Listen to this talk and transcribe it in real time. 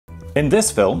In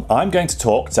this film, I'm going to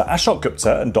talk to Ashok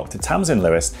Gupta and Dr. Tamsin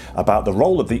Lewis about the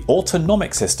role of the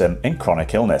autonomic system in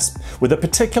chronic illness, with a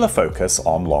particular focus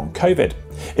on long COVID.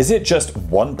 Is it just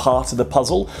one part of the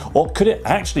puzzle, or could it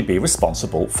actually be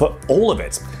responsible for all of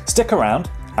it? Stick around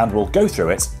and we'll go through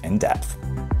it in depth.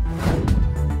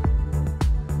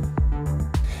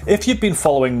 If you've been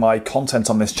following my content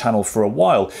on this channel for a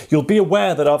while, you'll be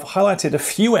aware that I've highlighted a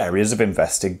few areas of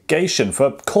investigation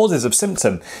for causes of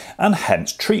symptom and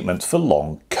hence treatment for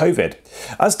long COVID.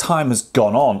 As time has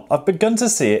gone on, I've begun to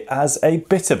see it as a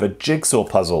bit of a jigsaw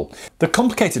puzzle. The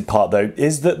complicated part though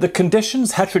is that the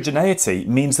condition's heterogeneity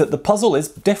means that the puzzle is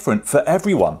different for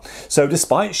everyone. So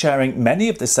despite sharing many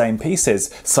of the same pieces,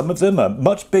 some of them are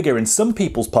much bigger in some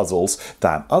people's puzzles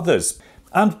than others.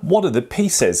 And what are the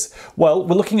pieces? Well,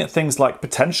 we're looking at things like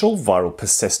potential viral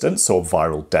persistence or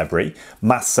viral debris,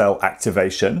 mast cell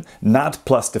activation, NAD+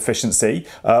 deficiency,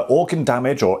 organ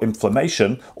damage or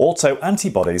inflammation,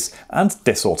 autoantibodies, and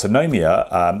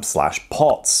dysautonomia /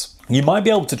 POTS. You might be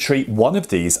able to treat one of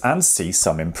these and see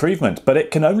some improvement, but it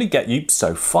can only get you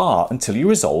so far until you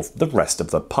resolve the rest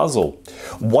of the puzzle.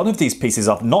 One of these pieces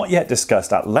I've not yet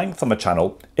discussed at length on my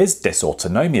channel is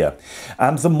dysautonomia.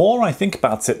 And the more I think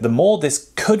about it, the more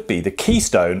this could be the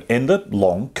keystone in the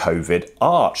long COVID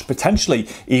arch, potentially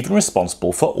even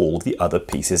responsible for all of the other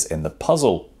pieces in the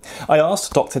puzzle. I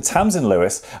asked Dr. Tamsin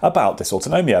Lewis about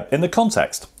dysautonomia in the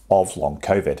context of long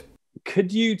COVID.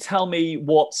 Could you tell me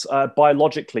what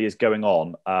biologically is going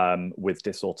on with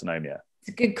dysautonomia? It's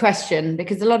a good question,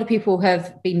 because a lot of people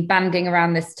have been banding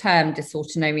around this term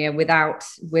dysautonomia without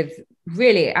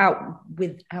really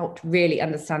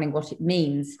understanding what it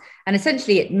means. And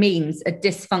essentially it means a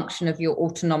dysfunction of your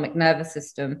autonomic nervous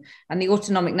system. And the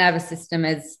autonomic nervous system,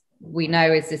 as we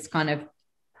know, is this kind of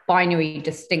binary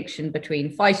distinction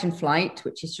between fight and flight,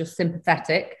 which is your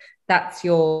sympathetic. That's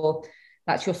your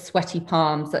sweaty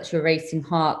palms, that's your racing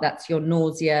heart, that's your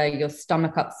nausea, your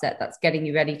stomach upset, that's getting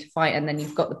you ready to fight. And then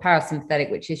you've got the parasympathetic,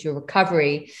 which is your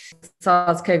recovery.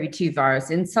 SARS-CoV-2 virus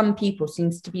in some people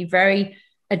seems to be very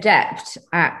adept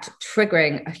at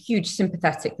triggering a huge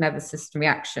sympathetic nervous system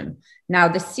reaction. Now,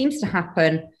 this seems to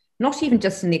happen not even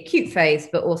just in the acute phase,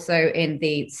 but also in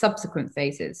the subsequent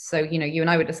phases. So, you and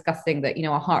I were discussing that,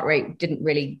 our heart rate didn't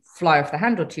really fly off the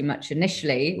handle too much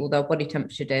initially, although body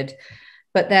temperature did.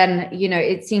 But then,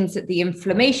 it seems that the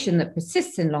inflammation that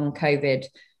persists in long COVID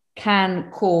can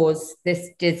cause this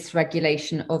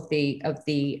dysregulation of the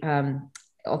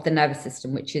nervous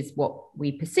system, which is what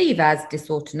we perceive as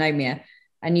dysautonomia.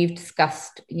 And you've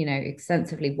discussed,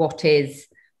 extensively what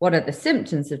are the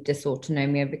symptoms of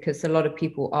dysautonomia, because a lot of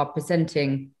people are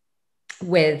presenting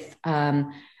with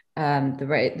the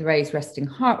raised resting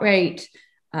heart rate,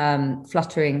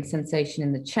 fluttering sensation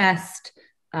in the chest,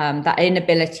 that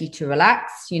inability to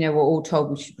relax. We're all told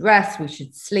we should rest, we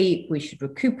should sleep, we should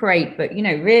recuperate, but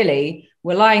really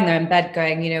we're lying there in bed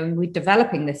going, we're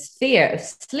developing this fear of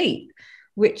sleep,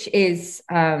 which is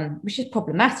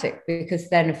problematic, because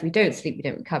then if we don't sleep, we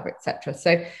don't recover, etc.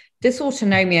 So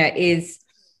dysautonomia is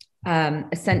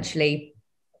essentially,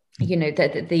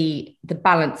 the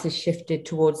balance is shifted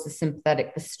towards the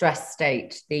sympathetic, the stress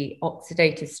state, the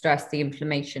oxidative stress, the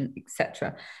inflammation,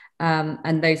 etc.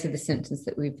 And those are the symptoms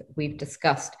that we've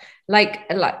discussed. Like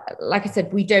I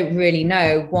said, we don't really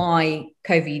know why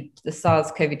the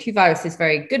SARS-CoV-2 virus is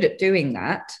very good at doing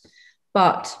that,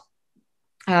 but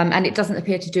and it doesn't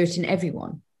appear to do it in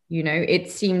everyone. It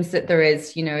seems that there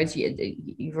is, as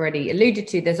you've already alluded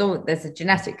to, there's a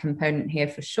genetic component here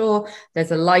for sure. There's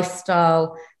a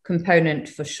lifestyle component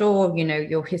for sure.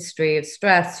 Your history of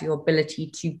stress, your ability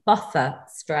to buffer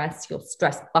stress, your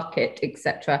stress bucket,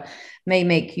 etc., may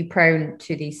make you prone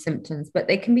to these symptoms, but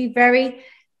they can be very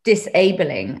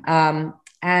disabling.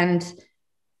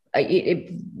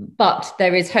 But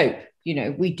there is hope.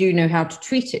 We do know how to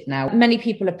treat it now. Many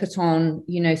people are put on,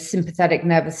 sympathetic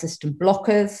nervous system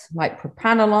blockers like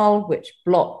propranolol, which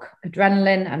block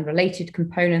adrenaline and related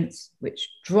components, which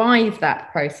drive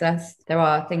that process. There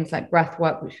are things like breath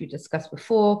work, which we discussed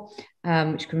before,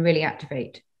 which can really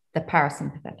activate the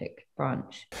parasympathetic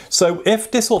branch. So if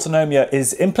dysautonomia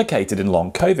is implicated in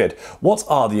long COVID, what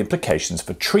are the implications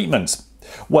for treatment?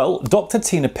 Well, Dr.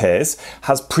 Tina Pearce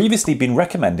has previously been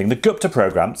recommending the Gupta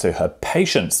program to her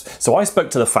patients. So I spoke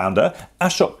to the founder,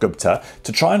 Ashok Gupta,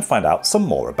 to try and find out some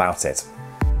more about it.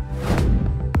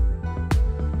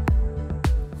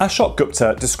 Ashok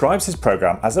Gupta describes his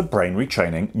program as a brain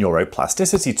retraining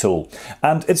neuroplasticity tool,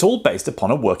 and it's all based upon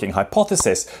a working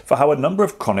hypothesis for how a number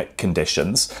of chronic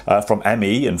conditions, from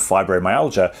ME and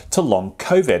fibromyalgia to long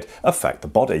COVID, affect the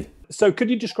body. So could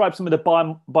you describe some of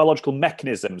the biological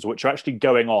mechanisms which are actually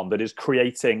going on that is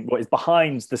creating what is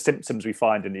behind the symptoms we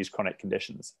find in these chronic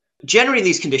conditions? Generally in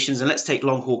these conditions, and let's take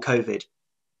long haul COVID,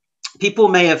 people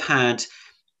may have had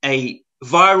a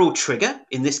viral trigger,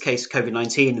 in this case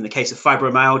COVID-19. In the case of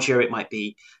fibromyalgia, it might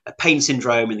be a pain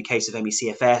syndrome. In the case of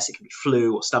ME/CFS, it can be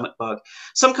flu or stomach bug,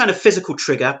 some kind of physical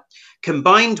trigger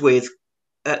combined with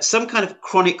some kind of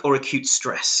chronic or acute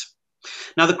stress.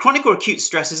 Now, the chronic or acute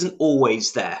stress isn't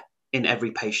always there in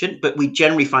every patient, but we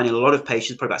generally find in a lot of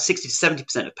patients, probably about 60 to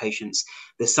 70% of patients,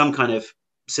 there's some kind of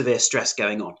severe stress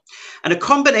going on. And a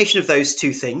combination of those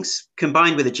two things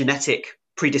combined with a genetic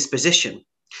predisposition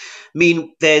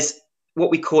mean there's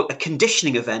what we call a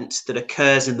conditioning event that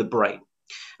occurs in the brain.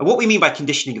 And what we mean by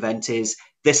conditioning event is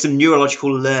there's some neurological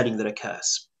learning that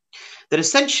occurs. That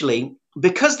essentially,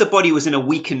 because the body was in a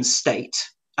weakened state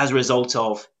as a result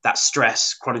of that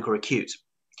stress, chronic or acute,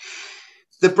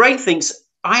 the brain thinks,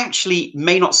 I actually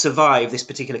may not survive this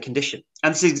particular condition.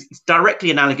 And this is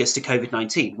directly analogous to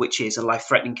COVID-19, which is a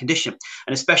life-threatening condition.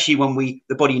 And especially when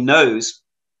the body knows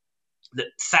that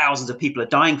thousands of people are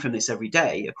dying from this every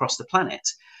day across the planet,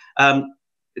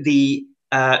 the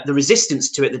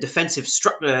resistance to it, the defensive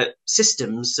structure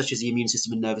systems, such as the immune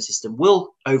system and nervous system,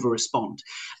 will over-respond.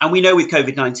 And we know with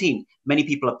COVID-19, many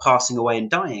people are passing away and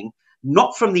dying,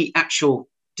 not from the actual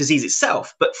disease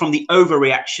itself, but from the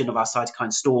overreaction of our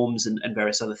cytokine storms and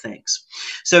various other things.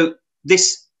 So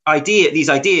these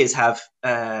ideas have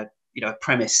a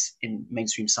premise in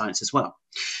mainstream science as well.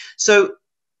 So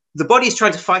the body is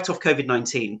trying to fight off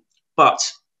COVID-19, but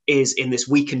is in this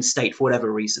weakened state for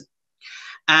whatever reason.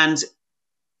 And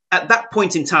at that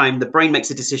point in time, the brain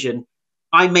makes a decision,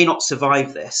 I may not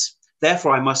survive this.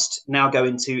 Therefore, I must now go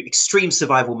into extreme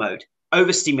survival mode,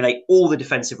 overstimulate all the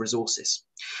defensive resources.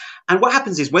 And what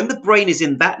happens is when the brain is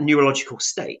in that neurological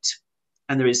state,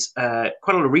 and there is quite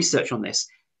a lot of research on this,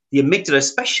 the amygdala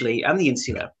especially and the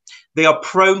insula, they are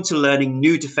prone to learning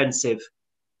new defensive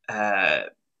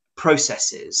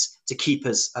processes to keep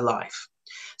us alive.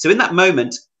 So in that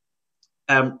moment,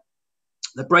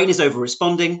 the brain is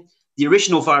over-responding, the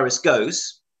original virus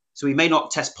goes, so we may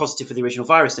not test positive for the original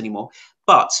virus anymore,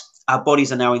 but our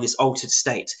bodies are now in this altered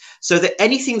state. So that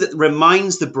anything that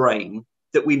reminds the brain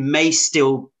that we may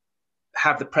still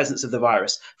have the presence of the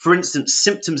virus, for instance,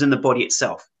 symptoms in the body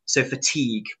itself, so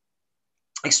fatigue,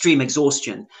 extreme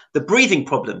exhaustion, the breathing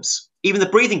problems, even the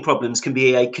breathing problems can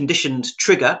be a conditioned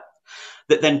trigger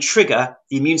that then trigger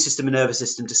the immune system and nervous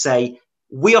system to say,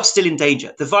 we are still in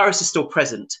danger. The virus is still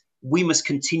present. We must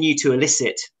continue to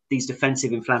elicit these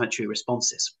defensive inflammatory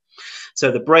responses.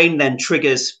 So the brain then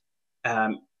triggers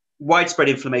widespread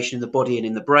inflammation in the body and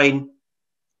in the brain.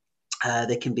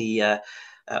 There can be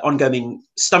ongoing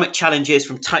stomach challenges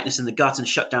from tightness in the gut and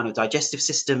shutdown of digestive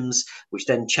systems, which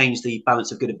then change the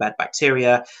balance of good and bad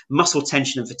bacteria, muscle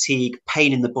tension and fatigue,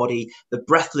 pain in the body, the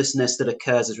breathlessness that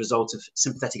occurs as a result of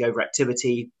sympathetic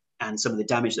overactivity, and some of the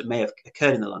damage that may have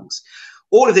occurred in the lungs.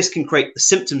 All of this can create the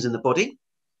symptoms in the body.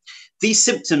 These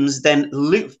symptoms then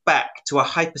loop back to a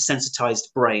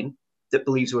hypersensitized brain that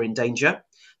believes we're in danger.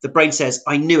 The brain says,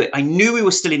 I knew it. I knew we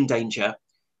were still in danger.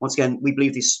 Once again, we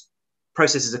believe these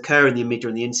processes occur in the amygdala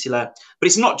and the insula, but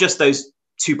it's not just those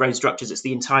two brain structures. It's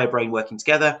the entire brain working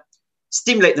together,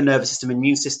 stimulate the nervous system and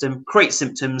immune system, create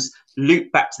symptoms,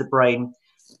 loop back to the brain,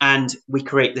 and we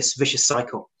create this vicious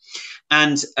cycle.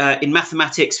 And in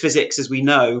mathematics, physics, as we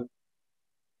know,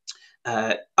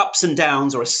 ups and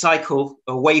downs or a cycle,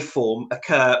 a waveform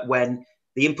occur when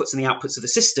the inputs and the outputs of the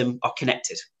system are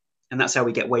connected. And that's how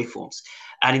we get waveforms.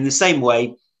 And in the same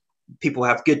way, people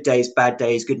have good days,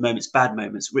 good moments, bad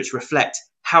moments, which reflect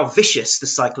how vicious the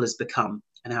cycle has become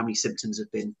and how many symptoms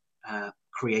have been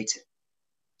created.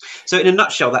 So in a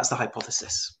nutshell, that's the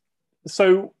hypothesis.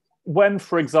 So when,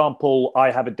 for example,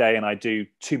 I have a day and I do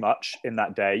too much in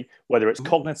that day, whether it's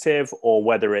cognitive or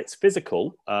whether it's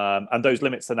physical, and those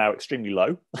limits are now extremely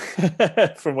low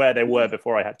from where they were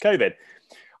before I had COVID,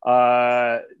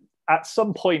 at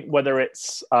some point, whether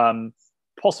it's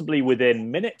possibly within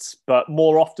minutes, but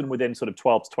more often within sort of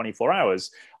 12 to 24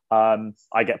 hours,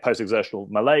 I get post-exertional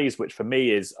malaise, which for me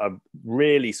is a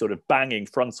really sort of banging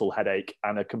frontal headache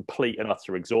and a complete and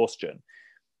utter exhaustion.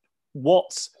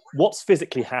 What's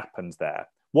physically happened there?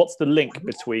 What's the link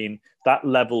between that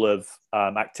level of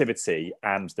activity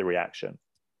and the reaction?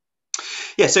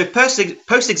 Yeah, so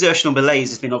post-exertional malaise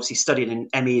has been obviously studied in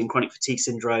ME and chronic fatigue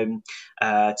syndrome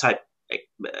type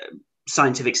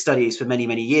scientific studies for many,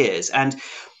 many years. And,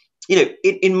 you know,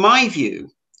 in my view,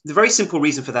 the very simple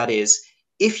reason for that is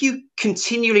if you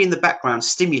continually in the background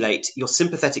stimulate your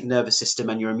sympathetic nervous system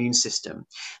and your immune system,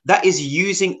 that is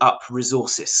using up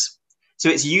resources. So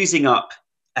it's using up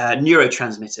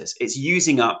neurotransmitters. It's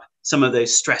using up some of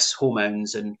those stress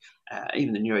hormones and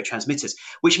even the neurotransmitters,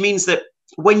 which means that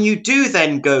when you do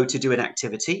then go to do an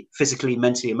activity, physically,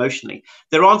 mentally, emotionally,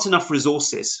 there aren't enough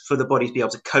resources for the body to be able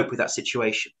to cope with that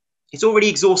situation. It's already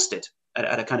exhausted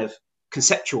at a kind of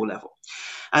conceptual level.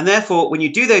 And therefore, when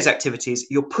you do those activities,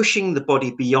 you're pushing the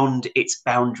body beyond its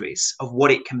boundaries of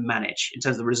what it can manage in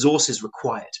terms of the resources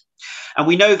required. And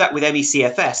we know that with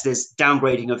ME/CFS, there's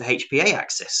downgrading of the HPA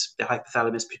axis, the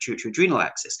hypothalamus pituitary adrenal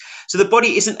axis. So the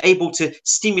body isn't able to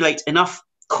stimulate enough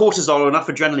cortisol or enough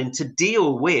adrenaline to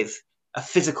deal with a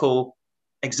physical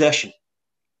exertion.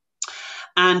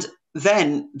 And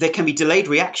then there can be delayed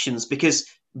reactions, because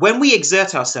when we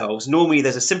exert ourselves, normally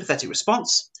there's a sympathetic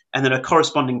response and then a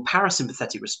corresponding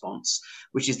parasympathetic response,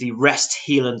 which is the rest,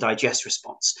 heal, and digest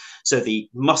response. So the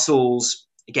muscles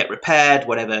get repaired,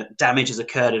 whatever damage has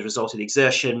occurred as a result of the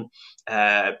exertion,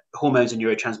 hormones and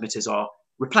neurotransmitters are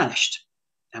replenished,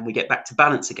 and we get back to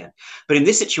balance again. But in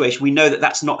this situation, we know that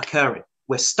that's not occurring.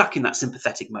 We're stuck in that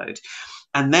sympathetic mode.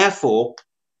 And therefore,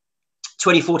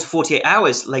 24 to 48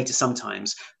 hours later,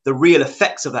 sometimes, the real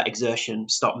effects of that exertion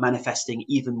start manifesting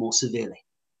even more severely.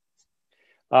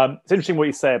 It's interesting what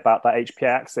you say about that HPA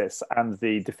axis and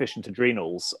the deficient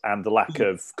adrenals and the lack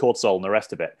of cortisol and the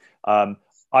rest of it.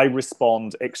 I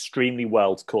respond extremely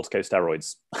well to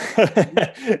corticosteroids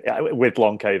with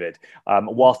long COVID.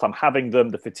 Whilst I'm having them,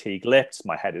 the fatigue lifts,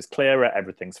 my head is clearer,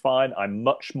 everything's fine. I'm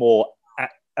much more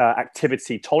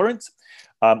activity tolerant.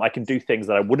 I can do things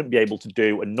that I wouldn't be able to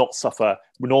do and not suffer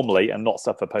normally and not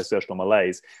suffer post-surgical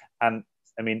malaise. And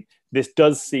I mean, this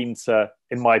does seem to,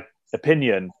 in my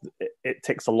opinion, it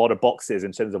ticks a lot of boxes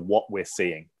in terms of what we're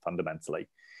seeing fundamentally.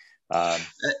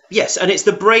 Yes, and it's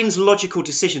the brain's logical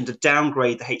decision to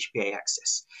downgrade the HPA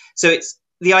axis. So it's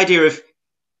the idea of,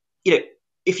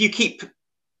 if you keep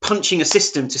punching a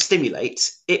system to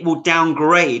stimulate, it will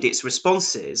downgrade its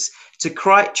responses to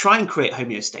try and create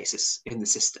homeostasis in the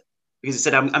system, because it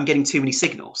said, I'm getting too many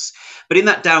signals. But in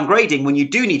that downgrading, when you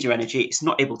do need your energy, it's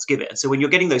not able to give it. And so when you're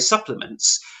getting those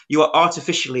supplements, you are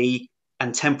artificially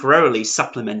and temporarily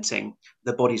supplementing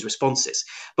the body's responses.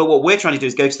 But what we're trying to do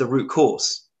is go to the root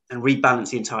cause and rebalance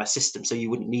the entire system so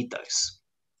you wouldn't need those.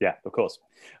 Yeah, of course.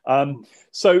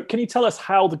 So can you tell us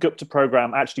how the Gupta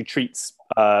program actually treats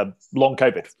long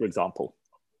COVID, for example?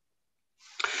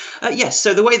 Yes,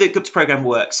 so the way the Gupta program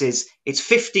works is it's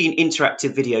 15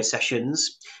 interactive video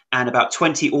sessions and about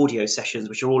 20 audio sessions,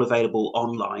 which are all available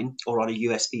online or on a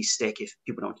USB stick if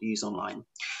people don't want to use online.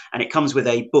 And it comes with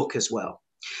a book as well.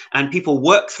 And people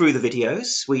work through the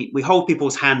videos. We hold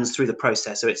people's hands through the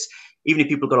process. So it's, even if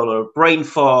people have got a lot of brain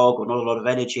fog or not a lot of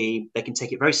energy, they can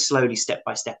take it very slowly, step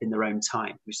by step, in their own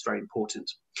time, which is very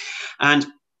important. And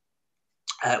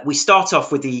we start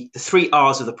off with the 3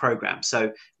 R's of the program.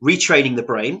 So retraining the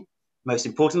brain, most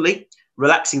importantly,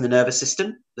 relaxing the nervous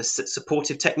system, the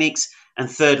supportive techniques, and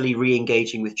thirdly,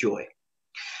 re-engaging with joy.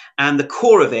 And the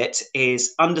core of it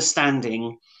is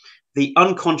understanding the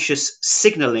unconscious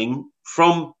signaling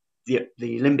from the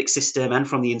limbic system and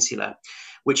from the insula,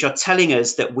 which are telling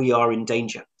us that we are in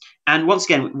danger. And once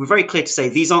again, we're very clear to say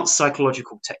these aren't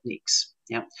psychological techniques.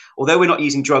 Yeah, although we're not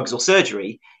using drugs or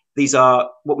surgery, these are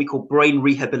what we call brain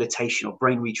rehabilitation or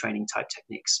brain retraining type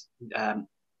techniques,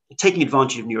 taking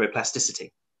advantage of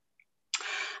neuroplasticity.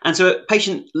 And so a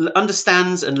patient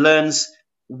understands and learns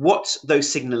what that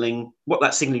signaling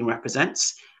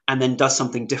represents, and then does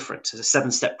something different. It's a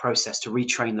 7-step process to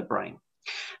retrain the brain.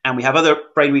 And we have other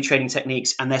brain retraining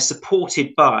techniques, and they're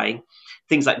supported by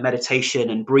things like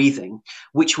meditation and breathing,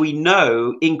 which we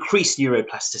know increase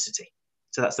neuroplasticity.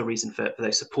 So that's the reason for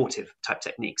those supportive type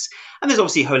techniques. And there's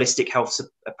obviously holistic health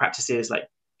practices like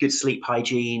good sleep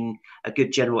hygiene, a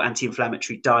good general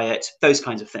anti-inflammatory diet, those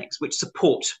kinds of things, which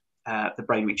support the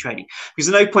brain retraining. Because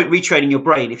there's no point retraining your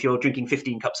brain if you're drinking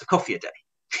 15 cups of coffee a day.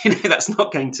 That's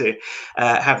not going to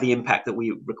have the impact that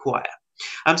we require.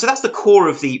 So that's the core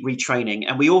of the retraining.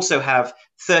 And we also have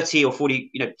 30 or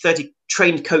 40, 30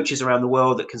 trained coaches around the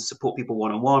world that can support people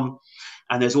one-on-one.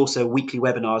 And there's also weekly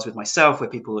webinars with myself where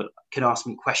people can ask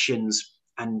me questions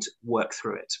and work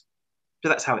through it. So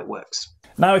that's how it works.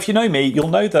 Now, if you know me, you'll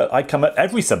know that I come at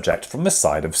every subject from the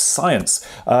side of science.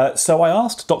 So I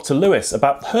asked Dr. Lewis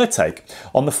about her take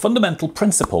on the fundamental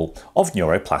principle of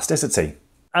neuroplasticity.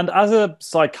 And as a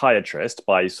psychiatrist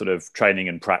by sort of training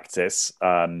and practice,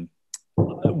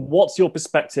 what's your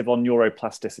perspective on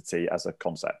neuroplasticity as a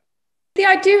concept? The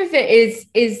idea of it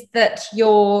is that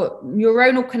your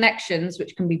neuronal connections,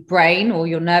 which can be brain or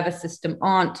your nervous system,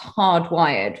 aren't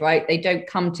hardwired, right? They don't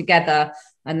come together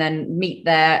and then meet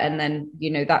there, and then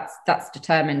that's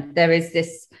determined. There is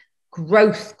this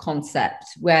growth concept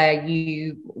where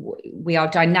we are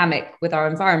dynamic with our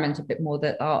environment a bit more,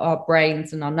 that our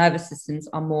brains and our nervous systems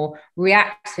are more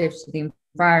reactive to the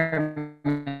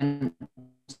environment,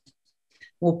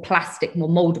 more plastic, more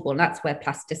moldable. And that's where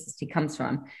plasticity comes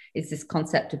from, is this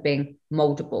concept of being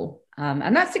moldable.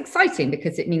 And that's exciting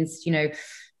because it means,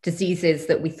 diseases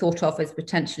that we thought of as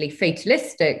potentially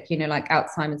fatalistic, like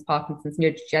Alzheimer's, Parkinson's,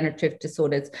 neurodegenerative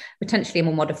disorders, potentially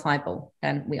more modifiable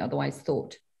than we otherwise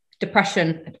thought.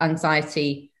 Depression,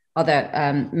 anxiety,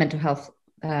 other mental health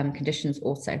conditions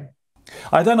also.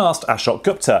 I then asked Ashok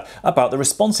Gupta about the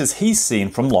responses he's seen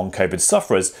from long COVID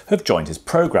sufferers who've joined his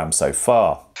programme so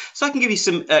far. So I can give you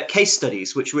some case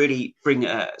studies which really bring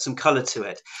some colour to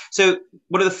it. So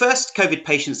one of the first COVID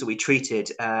patients that we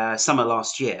treated summer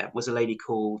last year was a lady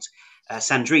called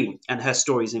Sandrine, and her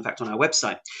story is in fact on our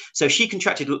website. So she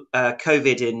contracted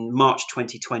COVID in March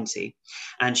 2020,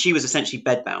 and she was essentially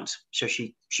bedbound. So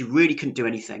she really couldn't do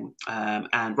anything,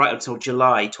 and right until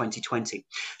July 2020.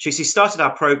 So she started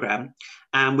our program,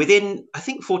 and within, I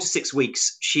think, 4 to 6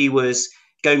 weeks, she was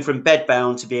going from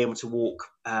bedbound to being able to walk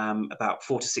about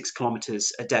 4 to 6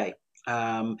 kilometers a day.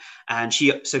 And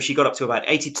she got up to about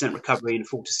 80% recovery in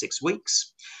 4 to 6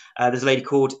 weeks. There's a lady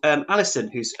called Alison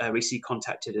who's recently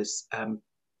contacted us,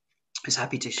 who's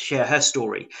happy to share her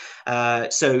story.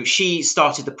 So she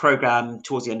started the program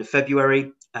towards the end of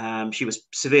February. She was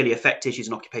severely affected. She's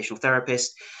an occupational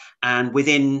therapist. And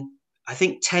within, I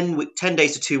think, 10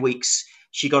 days to 2 weeks,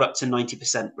 she got up to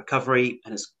 90% recovery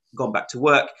and has gone back to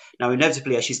work. Now,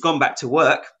 inevitably, as she's gone back to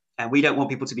work, and we don't want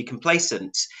people to be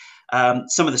complacent,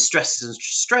 some of the stresses and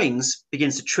strains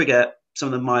begins to trigger some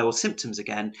of the mild symptoms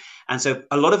again. And so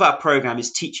a lot of our program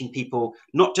is teaching people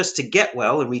not just to get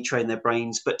well and retrain their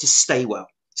brains, but to stay well,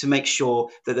 to make sure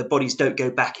that their bodies don't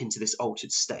go back into this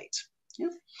altered state. Yeah.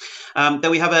 Then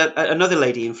we have another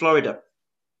lady in Florida.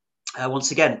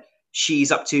 Once again, she's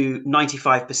up to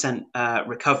 95%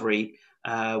 recovery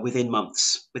within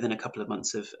a couple of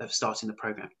months of starting the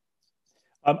program.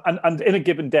 And in a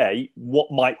given day,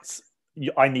 what might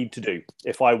I need to do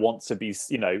if I want to be,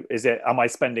 am I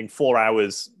spending 4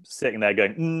 hours sitting there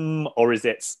going, or is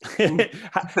it,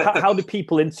 how do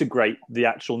people integrate the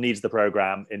actual needs of the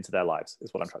program into their lives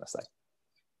is what I'm trying to say.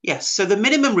 Yes. So the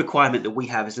minimum requirement that we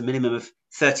have is a minimum of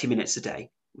 30 minutes a day,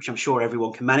 which I'm sure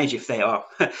everyone can manage if they are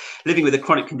living with a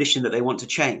chronic condition that they want to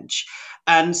change.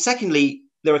 And secondly,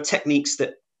 there are techniques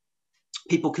that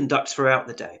people conduct throughout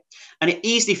the day, and it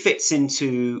easily fits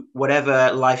into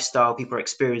whatever lifestyle people are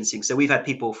experiencing. So we've had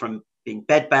people from being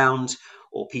bedbound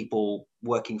or people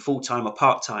working full-time or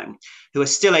part-time who are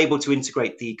still able to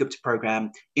integrate the Gupta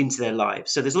program into their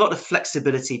lives. So there's a lot of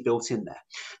flexibility built in there.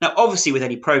 Now, obviously, with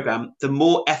any program, the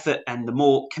more effort and the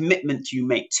more commitment you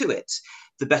make to it,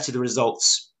 the better the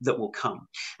results that will come.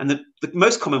 And the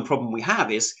most common problem we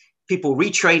have is people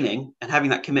retraining and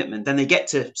having that commitment, then they get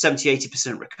to 70,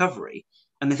 80% recovery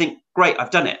and they think, great,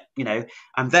 I've done it,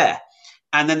 I'm there.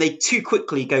 And then they too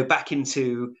quickly go back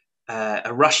into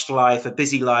a rushed life, a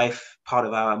busy life, part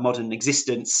of our modern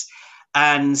existence,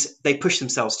 and they push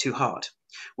themselves too hard.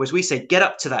 Whereas we say, get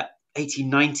up to that 80,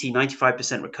 90,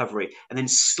 95% recovery, and then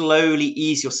slowly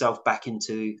ease yourself back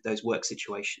into those work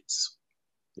situations.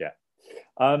 Yeah.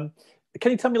 Can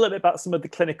you tell me a little bit about some of the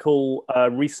clinical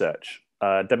research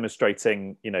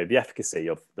demonstrating, the efficacy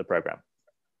of the program?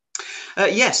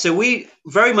 Yes, so we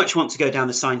very much want to go down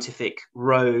the scientific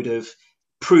road of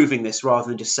proving this rather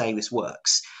than just saying this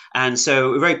works. And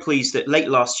so we're very pleased that late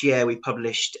last year we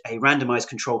published a randomized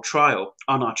controlled trial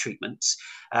on our treatments,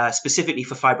 specifically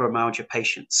for fibromyalgia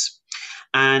patients.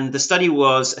 And the study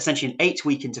was essentially an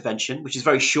 8-week intervention, which is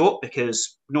very short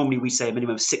because normally we say a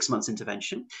minimum of 6 months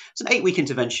intervention. It's an 8-week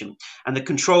intervention. And the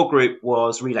control group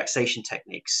was relaxation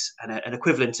techniques and an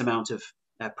equivalent amount of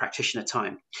practitioner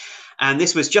time. And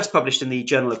this was just published in the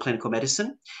Journal of Clinical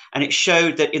Medicine. And it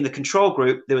showed that in the control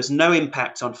group, there was no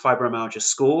impact on fibromyalgia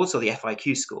scores or the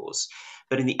FIQ scores.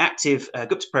 But in the active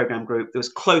Gupta program group, there was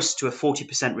close to a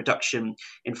 40% reduction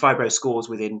in fibro scores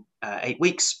within 8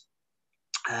 weeks.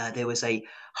 There was a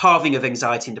halving of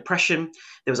anxiety and depression.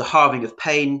 There was a halving of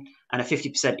pain and a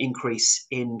 50% increase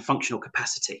in functional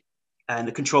capacity. And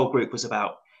the control group was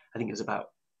about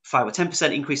 5 or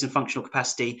 10% increase in functional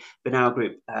capacity, but now our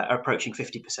group are approaching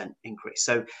 50% increase.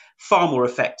 So far more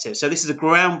effective. So this is a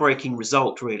groundbreaking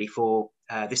result really for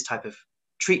this type of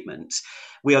treatment.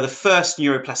 We are the first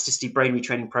neuroplasticity brain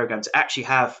retraining program to actually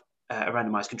have a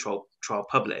randomized control trial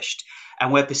published.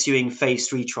 And we're pursuing phase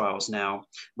 3 trials now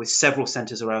with several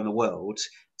centers around the world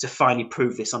to finally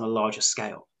prove this on a larger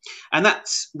scale. And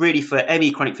that's really for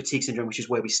ME chronic fatigue syndrome, which is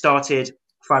where we started.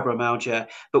 fibromyalgia,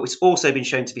 but it's also been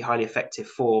shown to be highly effective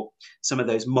for some of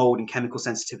those mold and chemical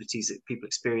sensitivities that people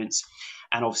experience,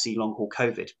 and obviously long haul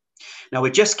COVID. Now,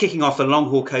 we're just kicking off a long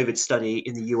haul COVID study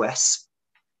in the US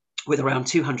with around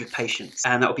 200 patients,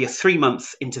 and that will be a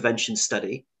 3-month intervention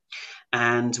study.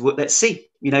 And let's see,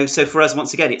 so for us,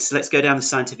 once again, it's let's go down the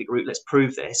scientific route, let's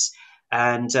prove this,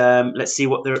 and let's see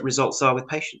what the results are with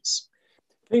patients.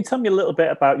 Can you tell me a little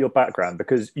bit about your background?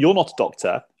 Because you're not a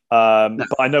doctor, No.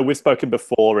 but I know we've spoken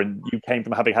before, and you came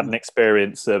from having had an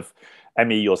experience of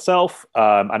ME yourself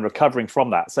and recovering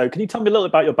from that. So can you tell me a little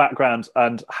about your background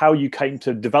and how you came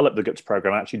to develop the Gupta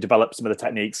program, actually develop some of the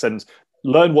techniques and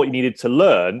learn what you needed to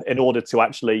learn in order to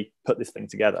actually put this thing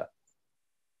together?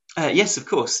 Yes, of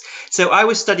course. So I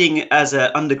was studying as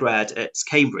an undergrad at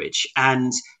Cambridge,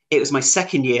 and it was my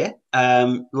second year.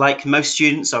 Like most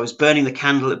students, I was burning the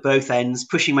candle at both ends,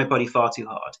 pushing my body far too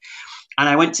hard. And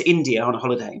I went to India on a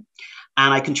holiday,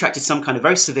 and I contracted some kind of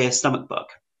very severe stomach bug.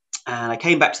 And I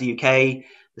came back to the UK.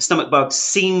 The stomach bug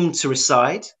seemed to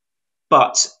reside,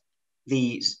 but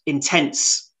the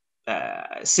intense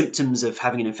symptoms of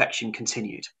having an infection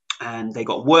continued. And they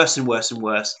got worse and worse and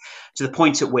worse, to the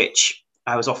point at which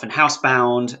I was often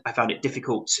housebound. I found it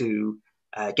difficult to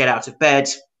get out of bed.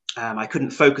 I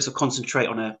couldn't focus or concentrate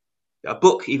on a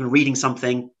book, even reading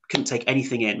something, couldn't take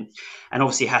anything in. And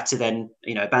obviously had to then,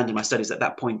 abandon my studies at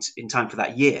that point in time for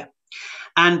that year.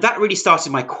 And that really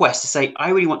started my quest to say, I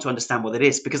really want to understand what it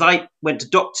is, because I went to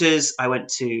doctors, I went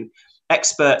to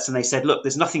experts, and they said, look,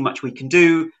 there's nothing much we can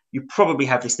do. You probably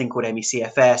have this thing called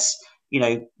ME/CFS,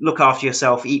 look after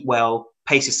yourself, eat well,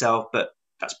 pace yourself, but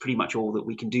that's pretty much all that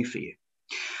we can do for you.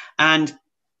 And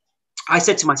I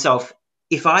said to myself,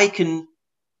 if I can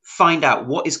find out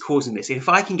what is causing this, if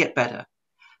I can get better,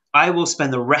 I will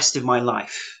spend the rest of my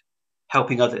life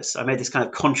helping others. I made this kind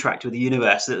of contract with the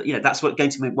universe that, that's going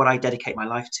to be what I dedicate my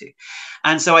life to.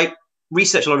 And so I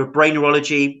researched a lot of brain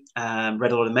neurology,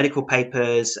 read a lot of medical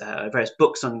papers, various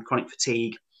books on chronic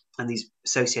fatigue and these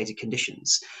associated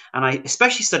conditions. And I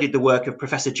especially studied the work of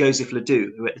Professor Joseph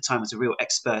Ledoux, who at the time was a real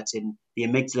expert in the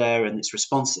amygdala and its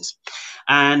responses.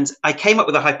 And I came up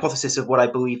with a hypothesis of what I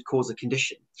believed caused the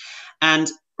condition. And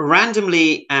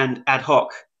randomly and ad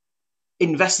hoc,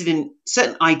 invested in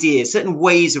certain ideas, certain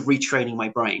ways of retraining my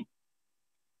brain.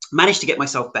 Managed to get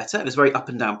myself better. It was a very up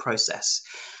and down process.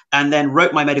 And then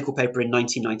wrote my medical paper in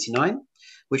 1999,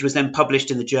 which was then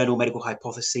published in the journal Medical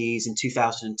Hypotheses in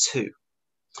 2002.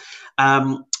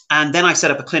 And then I set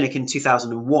up a clinic in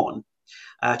 2001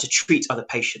 to treat other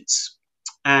patients.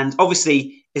 And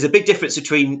obviously, there's a big difference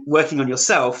between working on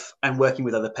yourself and working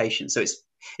with other patients. So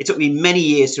it took me many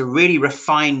years to really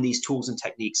refine these tools and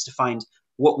techniques to find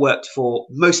what worked for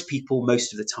most people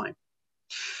most of the time.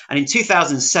 And in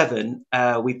 2007,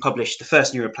 we published the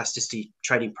first neuroplasticity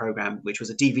training program, which was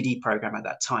a DVD program at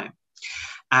that time.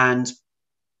 And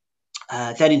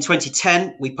then in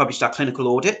 2010, we published our clinical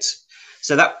audit.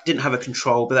 So that didn't have a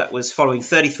control, but that was following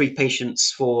 33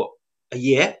 patients for a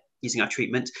year using our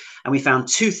treatment. And we found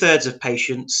 2/3 of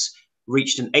patients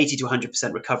reached an 80 to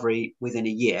 100% recovery within a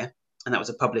year. And that was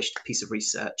a published piece of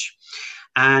research.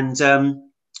 And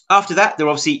after that, there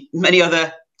were obviously many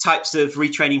other types of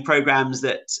retraining programs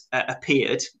that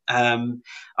appeared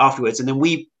afterwards. And then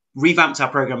we revamped our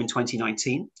program in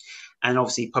 2019 and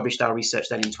obviously published our research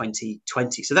then in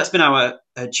 2020. So that's been our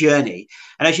journey.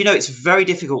 And as you know, it's very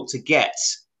difficult to get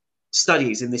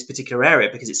studies in this particular area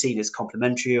because it's seen as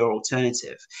complementary or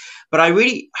alternative. But I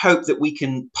really hope that we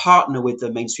can partner with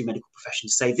the mainstream medical profession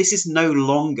to say this is no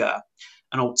longer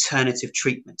an alternative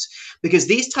treatment, because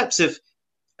these types of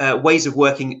ways of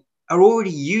working are already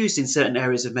used in certain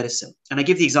areas of medicine. And I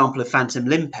give the example of phantom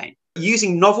limb pain.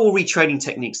 Using novel retraining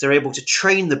techniques, they're able to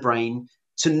train the brain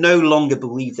to no longer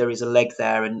believe there is a leg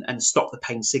there and stop the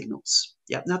pain signals.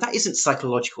 Yeah. Now that isn't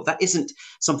psychological. That isn't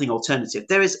something alternative.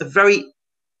 There's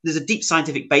a deep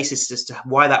scientific basis as to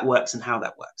why that works and how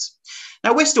that works.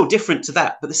 Now we're still different to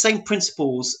that, but the same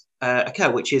principles occur,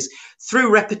 which is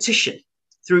through repetition,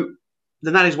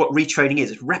 then that is what retraining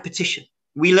is, it's repetition.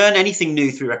 We learn anything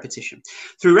new through repetition.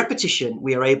 Through repetition,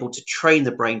 we are able to train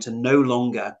the brain to no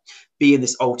longer be in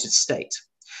this altered state.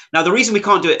 Now, the reason we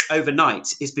can't do it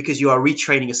overnight is because you are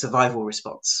retraining a survival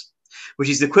response, which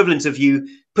is the equivalent of you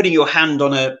putting your hand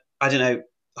on a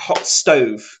hot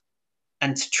stove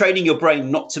and training your brain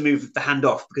not to move the hand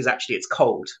off because actually it's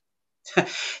cold.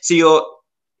 So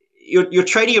you're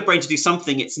training your brain to do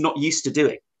something it's not used to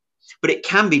doing, but it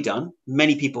can be done.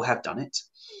 Many people have done it.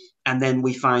 And then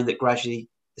we find that gradually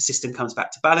the system comes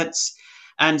back to balance.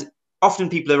 And often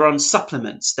people are on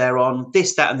supplements. They're on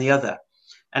this, that, and the other.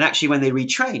 And actually, when they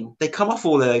retrain, they come off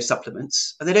all of those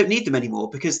supplements and they don't need them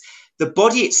anymore because the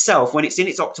body itself, when it's in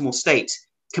its optimal state,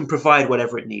 can provide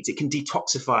whatever it needs. It can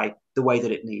detoxify the way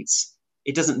that it needs.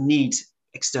 It doesn't need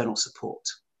external support.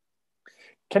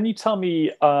 Can you tell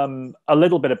me a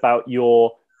little bit about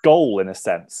your goal, in a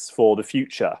sense, for the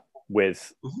future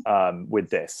with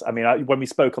this? I mean, when we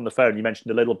spoke on the phone, you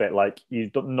mentioned a little bit like you're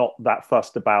not that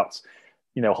fussed about,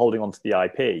 holding on to the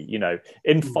IP.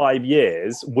 In 5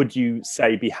 years, would you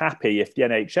say be happy if the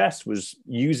NHS was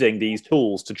using these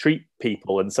tools to treat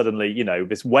people, and suddenly,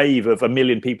 this wave of 1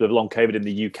 million people with long COVID in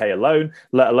the UK alone,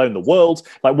 let alone the world?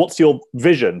 Like, what's your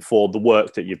vision for the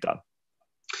work that you've done?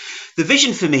 The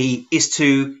vision for me is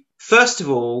to, first of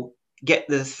all, get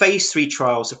the phase 3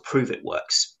 trials to prove it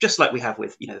works, just like we have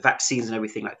with vaccines and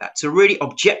everything like that, to really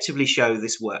objectively show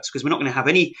this works, because we're not going to have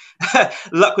any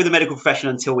luck with the medical profession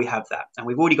until we have that. And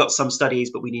we've already got some studies,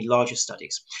 but we need larger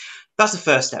studies. That's the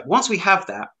first step. Once we have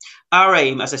that, our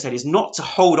aim, as I said, is not to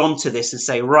hold on to this and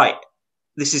say, right,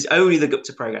 this is only the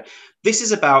Gupta program. This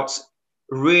is about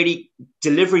really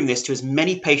delivering this to as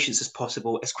many patients as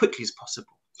possible, as quickly as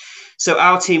possible. So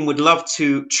our team would love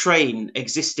to train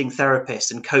existing therapists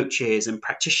and coaches and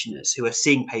practitioners who are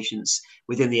seeing patients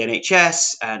within the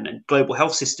NHS and global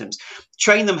health systems,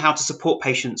 train them how to support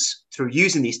patients through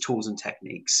using these tools and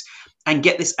techniques, and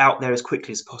get this out there as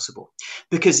quickly as possible.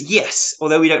 Because yes,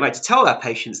 although we don't like to tell our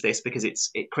patients this because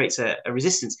it creates a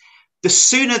resistance, the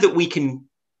sooner that we can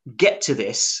get to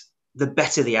this, the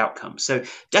better the outcome. So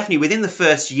definitely within the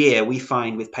first year, we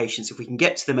find with patients, if we can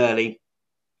get to them early,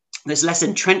 there's less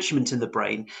entrenchment in the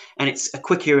brain, and it's a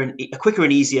quicker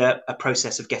and easier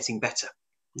process of getting better.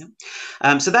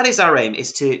 So that is our aim,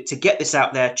 is to get this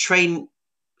out there, train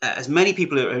as many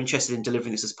people who are interested in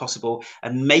delivering this as possible,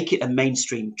 and make it a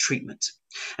mainstream treatment.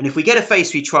 And if we get a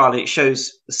phase 3 trial and it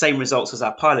shows the same results as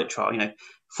our pilot trial,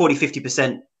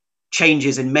 40-50%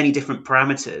 changes in many different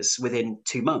parameters within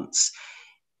 2 months,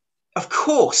 of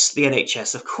course the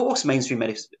NHS, of course mainstream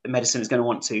medicine is going to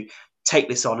want to take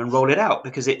this on and roll it out,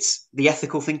 because it's the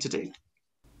ethical thing to do.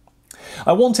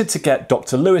 I wanted to get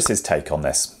Dr. Lewis's take on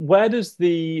this. Where does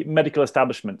the medical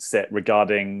establishment sit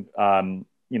regarding,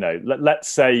 let's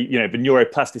say, the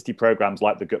neuroplasticity programs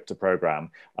like the Gupta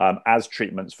program as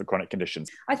treatments for chronic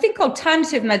conditions? I think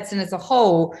alternative medicine as a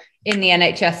whole in the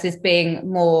NHS is being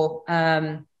more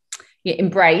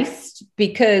embraced,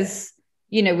 because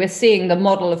we're seeing the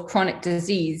model of chronic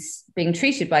disease being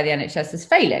treated by the NHS as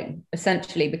failing,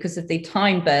 essentially because of the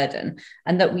time burden,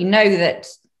 and that we know that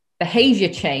behaviour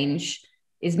change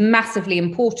is massively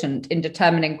important in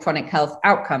determining chronic health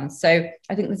outcomes. So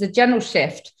I think there's a general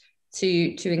shift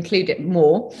to include it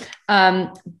more.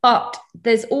 But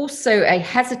there's also a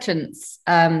hesitance,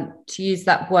 to use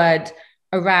that word,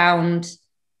 around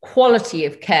quality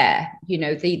of care.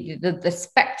 The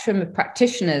spectrum of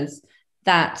practitioners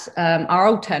that are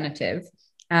alternative,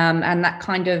 and that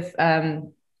kind of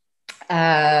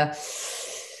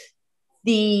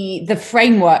the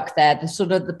framework there, the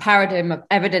sort of the paradigm of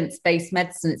evidence-based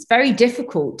medicine. It's very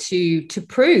difficult to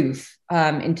prove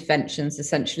interventions,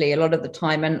 essentially, a lot of the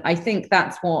time. And I think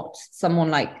that's what someone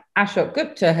like Ashok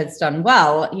Gupta has done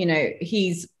well.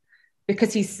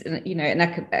 Because he's an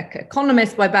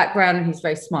economist by background, and he's a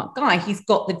very smart guy, he's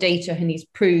got the data and he's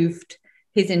proved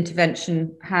his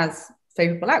intervention has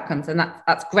favorable outcomes. And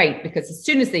that's great, because as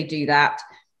soon as they do that,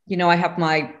 I have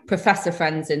my professor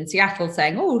friends in Seattle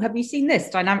saying, oh, have you seen this?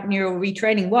 Dynamic neural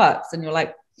retraining works. And you're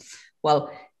like, well,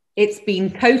 it's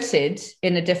been coated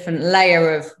in a different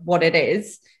layer of what it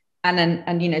is. And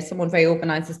then, someone very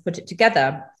organized has put it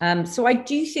together. So I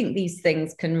do think these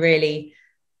things can really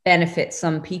benefit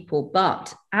some people.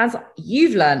 But as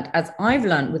you've learned, as I've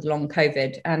learned with long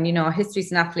COVID, and, our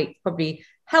histories and athletes probably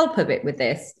help a bit with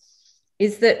this,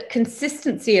 is that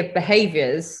consistency of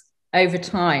behaviors over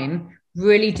time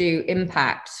really do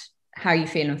impact how you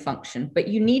feel and function. But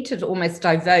you need to almost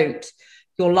devote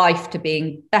your life to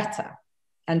being better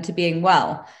and to being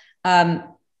well. And,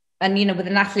 with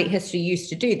an athlete history, you used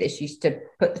to do this. You used to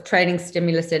put the training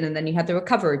stimulus in, and then you had the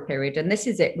recovery period. And this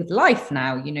is it with life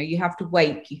now. You have to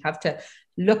wake, you have to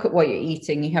look at what you're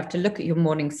eating, you have to look at your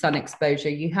morning sun exposure,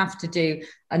 you have to do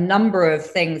a number of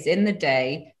things in the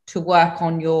day to work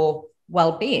on your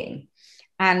well-being.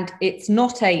 And it's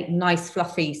not a nice,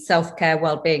 fluffy self-care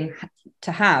well-being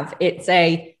to have.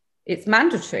 It's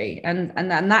mandatory. And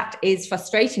that is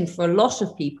frustrating for a lot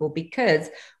of people, because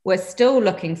we're still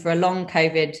looking for a long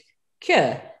COVID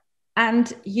cure.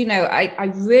 And,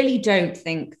 I really don't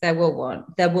think there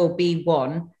will be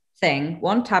one thing,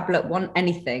 one tablet, one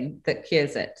anything that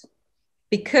cures it,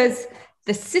 because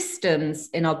the systems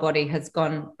in our body has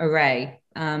gone array.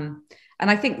 And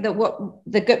I think that what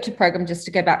the Gupta program, just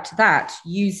to go back to that,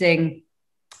 using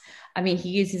I mean, he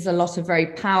uses a lot of very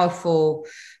powerful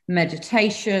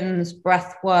meditations,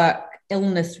 breath work,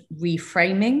 illness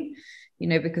reframing,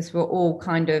 because we're all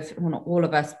kind of, well, not all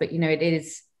of us, but, it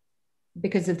is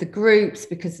because of the groups,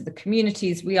 because of the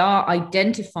communities, we are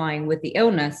identifying with the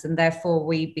illness, and therefore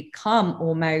we become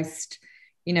almost,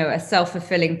 a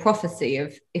self-fulfilling prophecy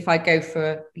of, if I go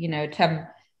for,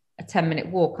 a 10-minute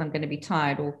walk, I'm going to be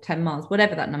tired, or 10 miles,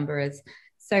 whatever that number is.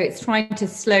 So it's trying to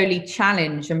slowly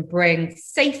challenge and bring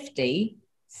safety,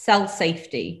 cell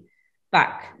safety,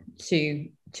 back to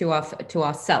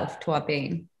ourself, to our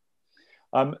being.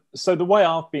 So the way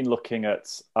I've been looking at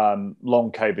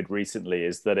long COVID recently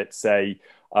is that it's a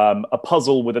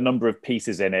puzzle with a number of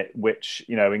pieces in it, which,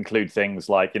 include things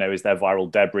like, is there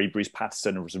viral debris? Bruce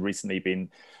Patterson has recently been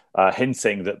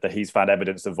hinting that he's found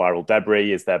evidence of viral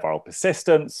debris. Is there viral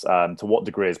persistence? To what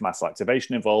degree is mast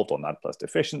activation involved, or NAD+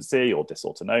 deficiency, or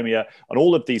dysautonomia? And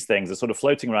all of these things are sort of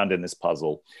floating around in this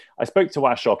puzzle. I spoke to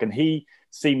Ashok, and he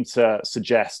seemed to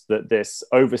suggest that this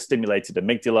overstimulated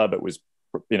amygdala that was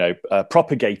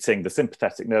propagating the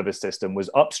sympathetic nervous system was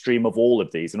upstream of all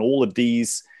of these, and all of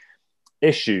these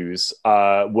issues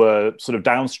were sort of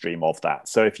downstream of that.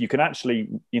 So if you can actually,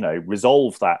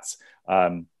 resolve that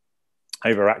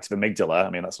overactive amygdala, I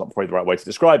mean, that's not probably the right way to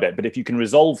describe it, but if you can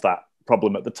resolve that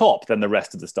problem at the top, then the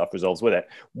rest of the stuff resolves with it.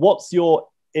 What's your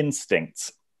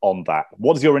instinct on that?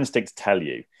 What does your instinct tell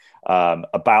you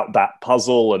about that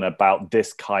puzzle and about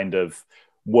this kind of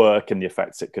work and the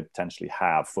effects it could potentially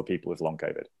have for people with long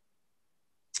COVID?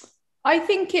 I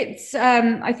think it's.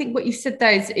 I think what you said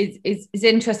there is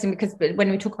interesting, because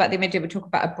when we talk about the amygdala, we talk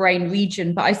about a brain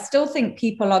region. But I still think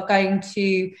people are going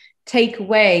to take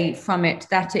away from it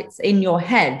that it's in your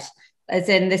head, as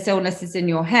in this illness is in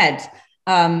your head,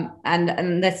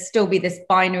 and there still be this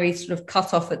binary sort of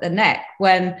cut off at the neck,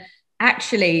 when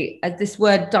actually, as this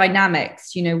word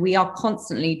dynamics, we are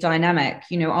constantly dynamic.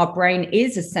 Our brain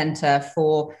is a center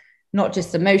for not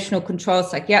just emotional control,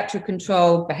 psychiatric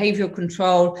control, behavioral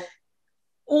control.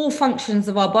 All functions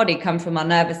of our body come from our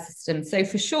nervous system. So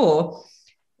for sure,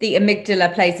 the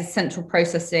amygdala plays a central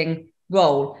processing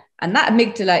role. And that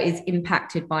amygdala is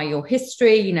impacted by your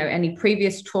history, any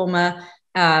previous trauma,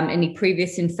 any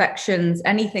previous infections,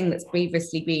 anything that's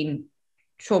previously been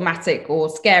traumatic or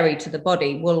scary to the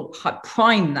body will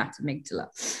prime that amygdala.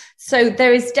 So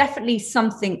there is definitely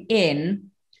something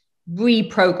in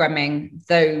reprogramming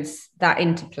that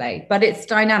interplay, but it's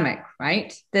dynamic,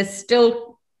 right? There's still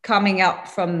coming up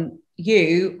from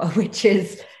you, which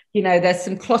is, there's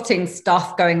some clotting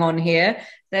stuff going on here.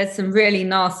 There's some really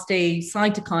nasty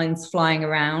cytokines flying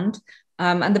around.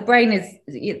 And the brain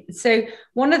is, so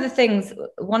one of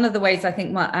the ways I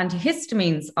think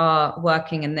antihistamines are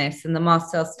working in this, and the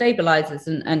mast cell stabilizers,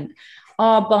 and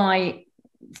are by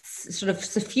sort of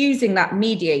suffusing that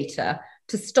mediator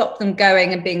to stop them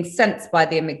going and being sensed by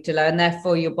the amygdala. And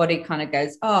therefore your body kind of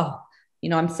goes,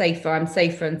 I'm safer and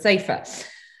safer.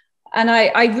 And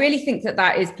I really think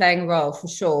that is playing a role for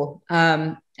sure.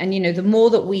 And, the more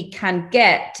that we can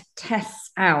get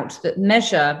tests out that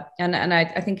measure, and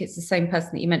I think it's the same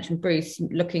person that you mentioned, Bruce,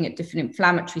 looking at different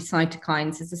inflammatory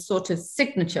cytokines as a sort of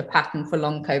signature pattern for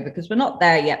long COVID, because we're not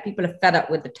there yet. People are fed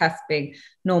up with the test being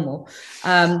normal.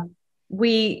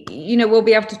 We'll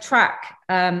be able to track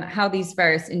how these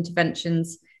various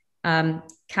interventions can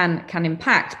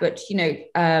impact. But,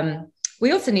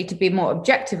 we also need to be more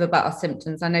objective about our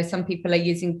symptoms. I know some people are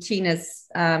using Tina's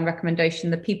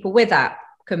recommendation, the People With app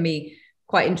can be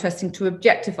quite interesting to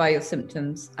objectify your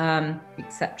symptoms,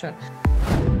 etc.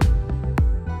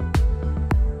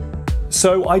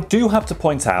 So I do have to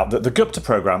point out that the Gupta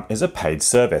program is a paid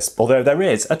service, although there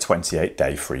is a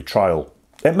 28-day free trial.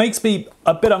 It makes me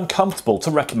a bit uncomfortable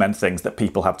to recommend things that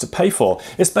people have to pay for,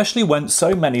 especially when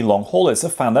so many long haulers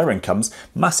have found their incomes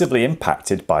massively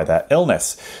impacted by their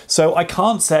illness. So I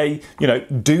can't say,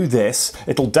 do this,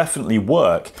 it'll definitely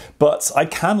work, but I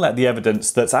can let the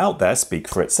evidence that's out there speak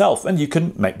for itself, and you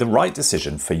can make the right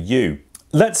decision for you.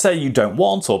 Let's say you don't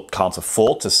want or can't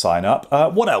afford to sign up.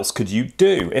 What else could you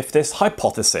do if this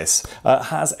hypothesis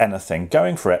has anything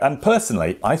going for it? And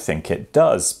personally, I think it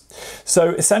does. So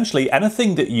essentially,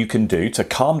 anything that you can do to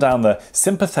calm down the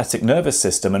sympathetic nervous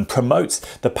system and promote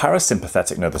the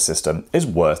parasympathetic nervous system is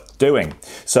worth doing.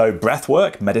 So breath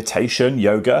work, meditation,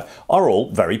 yoga are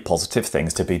all very positive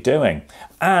things to be doing.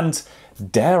 And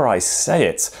dare I say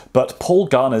it, but Paul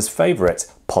Garner's favourite,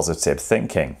 positive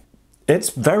thinking.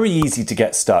 It's very easy to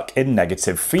get stuck in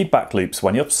negative feedback loops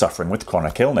when you're suffering with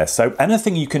chronic illness, so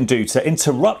anything you can do to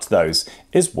interrupt those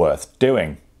is worth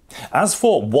doing. As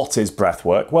for what is breath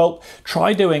work, well,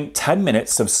 try doing 10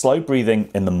 minutes of slow breathing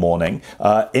in the morning,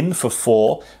 in for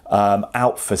 4,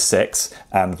 out for 6,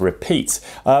 and repeat.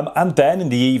 And then in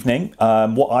the evening,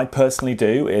 what I personally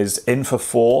do is in for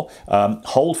 4,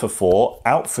 hold for 4,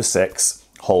 out for 6,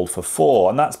 hold for 4.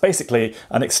 And that's basically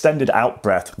an extended out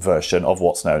breath version of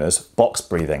what's known as box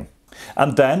breathing.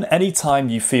 And then anytime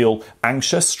you feel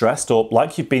anxious, stressed, or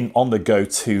like you've been on the go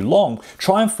too long,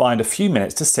 try and find a few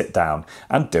minutes to sit down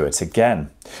and do it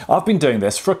again. I've been doing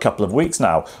this for a couple of weeks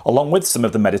now, along with some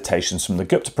of the meditations from the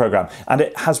Gupta program, and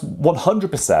it has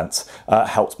 100%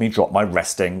 helped me drop my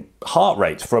resting heart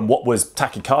rate from what was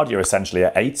tachycardia essentially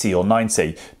at 80 or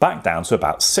 90 back down to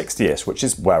about 60ish, which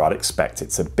is where I'd expect it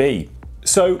to be.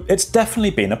 So it's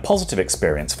definitely been a positive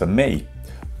experience for me.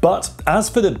 But as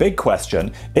for the big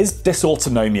question, is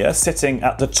dysautonomia sitting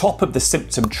at the top of the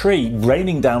symptom tree,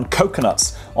 raining down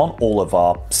coconuts on all of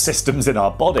our systems in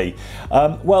our body?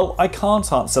 Well, I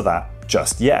can't answer that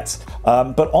just yet.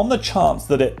 But on the chance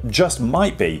that it just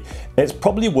might be, it's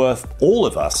probably worth all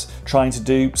of us trying to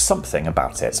do something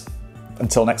about it.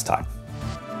 Until next time.